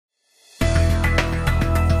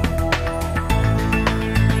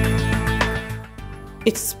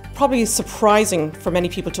It's probably surprising for many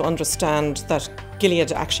people to understand that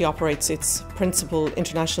Gilead actually operates its principal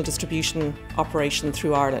international distribution operation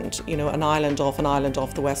through Ireland, an island off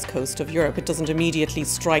the west coast of Europe. It doesn't immediately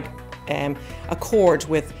strike a chord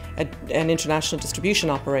with an international distribution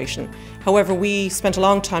operation. However, we spent a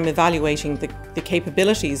long time evaluating the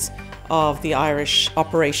capabilities of the Irish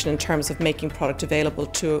operation in terms of making product available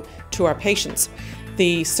to our patients.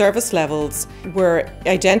 The service levels were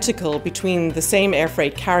identical between the same air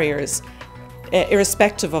freight carriers,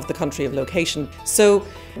 irrespective of the country of location. So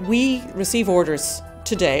we receive orders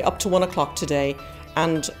today, up to 1 o'clock today,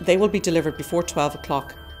 and they will be delivered before 12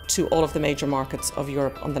 o'clock to all of the major markets of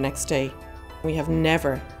Europe on the next day. We have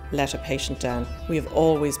never let a patient down. We have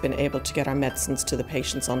always been able to get our medicines to the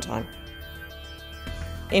patients on time.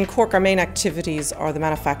 In Cork, our main activities are the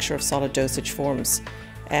manufacture of solid dosage forms.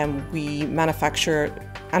 We manufacture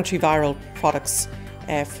antiviral products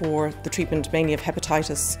for the treatment mainly of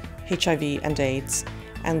hepatitis, HIV and AIDS,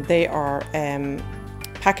 and they are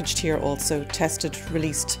packaged here also, tested,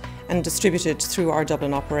 released and distributed through our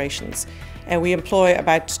Dublin operations. We employ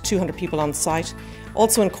about 200 people on site.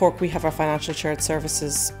 Also in Cork we have our Financial Shared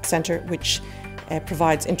Services Centre, which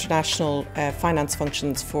provides international finance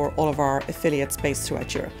functions for all of our affiliates based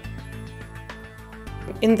throughout Europe.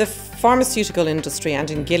 In the pharmaceutical industry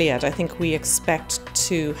and in Gilead, I think we expect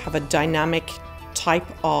to have a dynamic type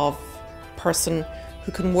of person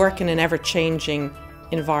who can work in an ever-changing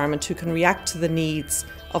environment, who can react to the needs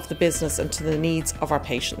of the business and to the needs of our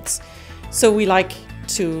patients. So we like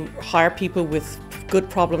to hire people with good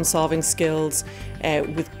problem-solving skills,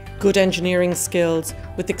 with good engineering skills,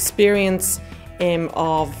 with experience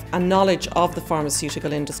of and knowledge of the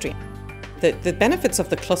pharmaceutical industry. The benefits of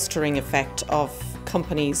the clustering effect of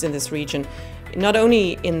companies in this region, not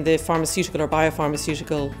only in the pharmaceutical or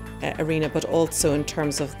biopharmaceutical arena, but also in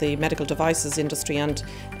terms of the medical devices industry and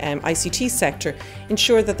ICT sector,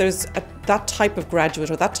 ensure that there's that type of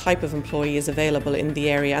graduate or that type of employee is available in the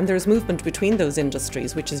area, and there's movement between those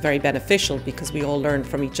industries, which is very beneficial because we all learn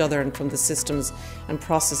from each other and from the systems and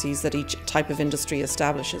processes that each type of industry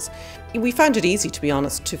establishes. We found it easy, to be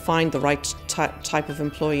honest, to find the right type of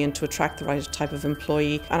employee and to attract the right type of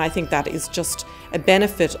employee, and I think that is just a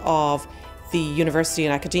benefit of the university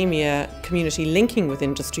and academia community linking with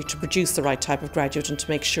industry to produce the right type of graduate and to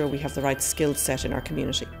make sure we have the right skill set in our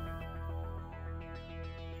community.